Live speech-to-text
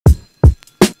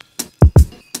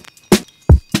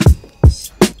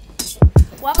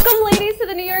Welcome, ladies, to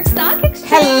the New York Stock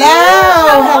Exchange.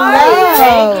 Hello, hello.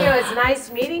 Thank you. It's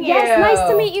nice meeting you. Yes, nice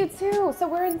to meet you too. So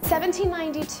we're in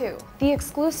 1792, the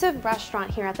exclusive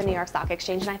restaurant here at the New York Stock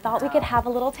Exchange, and I thought we could have a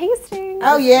little tasting.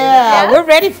 Oh yeah, we're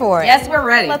ready for it. Yes, we're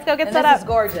ready. Let's go get and set this up. is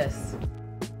gorgeous.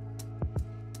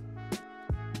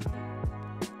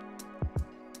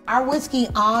 Our whiskey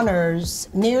honors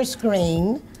Nearest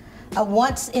Green, a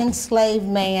once enslaved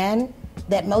man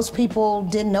that most people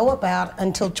didn't know about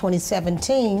until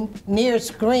 2017.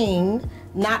 Nearest Green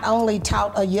not only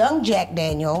taught a young Jack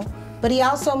Daniel, but he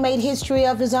also made history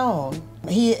of his own.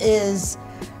 He is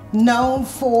known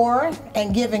for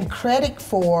and given credit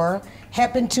for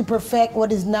helping to perfect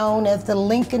what is known as the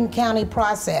Lincoln County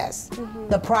process,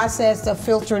 the process of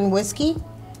filtering whiskey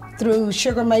through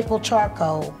sugar maple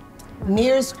charcoal.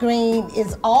 Nearest Green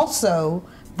is also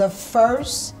the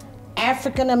first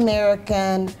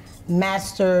African-American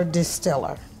master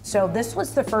distiller. So this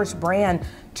was the first brand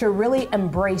to really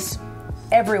embrace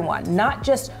everyone, not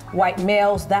just white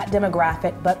males, that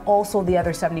demographic, but also the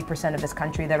other 70% of this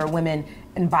country that are women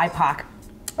and BIPOC,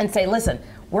 and say, listen,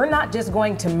 we're not just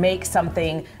going to make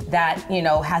something that, you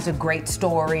know, has a great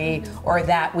story or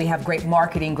that we have great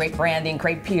marketing, great branding,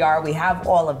 great PR, we have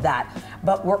all of that.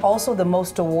 But we're also the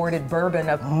most awarded bourbon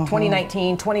of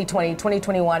 2019, 2020,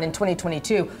 2021, and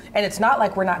 2022. And it's not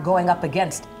like we're not going up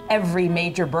against every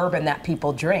major bourbon that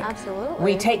people drink. Absolutely.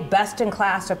 We take best in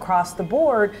class across the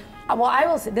board. Well, I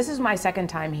will say, this is my second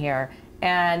time here.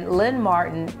 And Lynn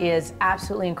Martin is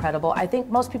absolutely incredible. I think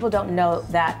most people don't know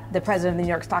that the president of the New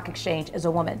York Stock Exchange is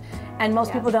a woman. And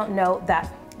most people don't know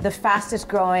that the fastest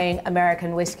growing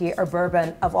American whiskey or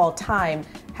bourbon of all time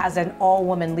has an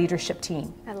all-woman leadership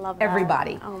team. I love that.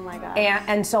 Everybody. Oh my God.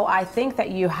 And so I think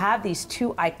that you have these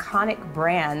two iconic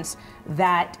brands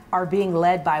that are being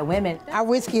led by women. Our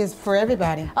whiskey is for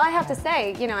everybody. Well, I have to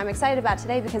say, you know, I'm excited about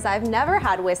today because I've never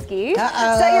had whiskey.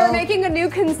 Uh-oh. So you're making a new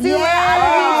consumer out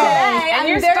of me today. And I'm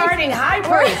you're very starting high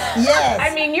price. Yes.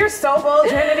 I mean, you're so bold,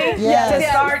 Trinity, Yes. to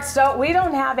start. So we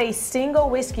don't have a single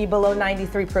whiskey below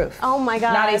 93 proof. Oh my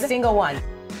God. Not a single one.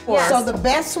 Yes. So the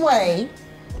best way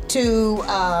to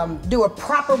do a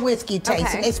proper whiskey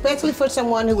tasting, especially for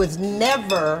someone who has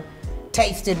never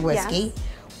tasted whiskey,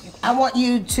 I want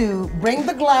you to bring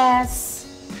the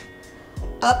glass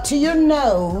up to your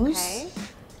nose,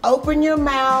 open your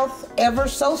mouth ever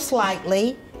so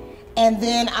slightly, and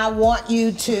then I want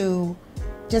you to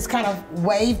just kind of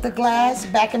wave the glass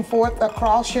back and forth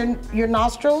across your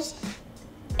nostrils,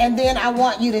 and then I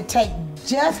want you to take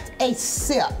just a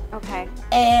sip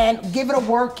and give it a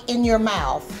work in your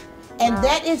mouth. And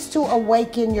that is to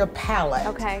awaken your palate.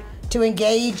 To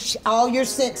engage all your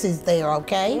senses there,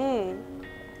 okay?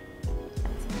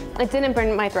 It didn't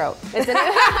burn my throat. It didn't.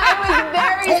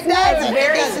 It was very smooth.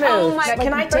 Very smooth. Oh my,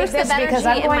 Can I take this because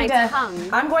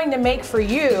I'm going to make for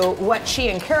you what she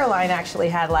and Caroline actually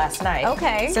had last night.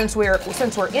 Okay. Since we're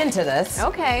into this.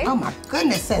 Okay. Oh my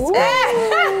goodness, that's good.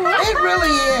 It really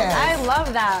is. I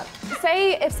love that.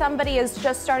 Say if somebody is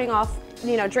just starting off,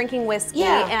 you know, drinking whiskey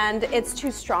and it's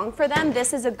too strong for them,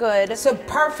 this is a good... It's a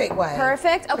perfect way.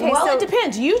 Perfect. Okay, well, so... it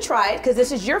depends. You try it because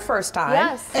this is your first time.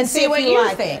 Yes. And see what you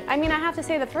like think. I mean, I have to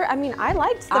say I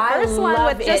liked the first one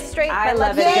with just straight... I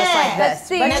love it just like this.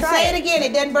 See, But now say it again,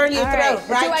 it doesn't burn your throat,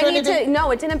 right? Do I need to...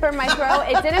 No, it didn't burn my throat.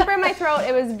 It didn't burn my throat.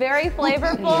 It was very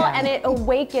flavorful and it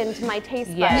awakened my taste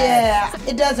buds. Yeah,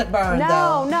 it doesn't burn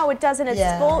though. No, it doesn't.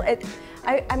 It's full...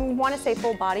 I want to say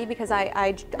full body because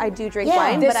I do drink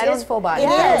wine, this but I don't. is full body.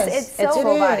 Yes, it's so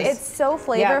full body. It's so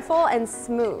flavorful and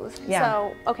smooth. Yeah.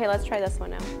 So okay, let's try this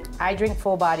one now. I drink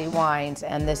full body wines,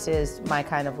 and this is my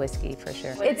kind of whiskey for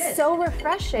sure. It's so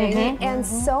refreshing and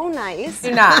so nice.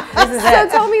 Do not. This is So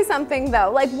it. tell me something though.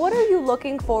 Like, what are you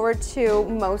looking forward to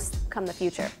most come the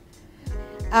future?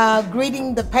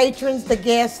 Greeting the patrons, the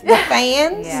guests, the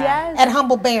fans at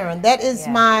Humble Baron. That is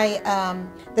my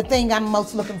the thing I'm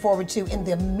most looking forward to in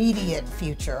the immediate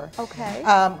future. Okay.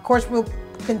 Of course, we'll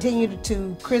continue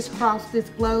to crisscross this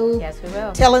globe. Yes, we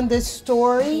will. Telling this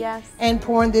story. Yes. And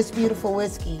pouring this beautiful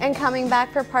whiskey. And coming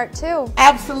back for part 2.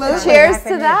 Absolutely. Cheers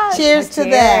to that. Cheers to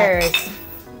that.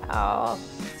 Oh,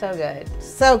 so good.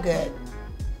 So good.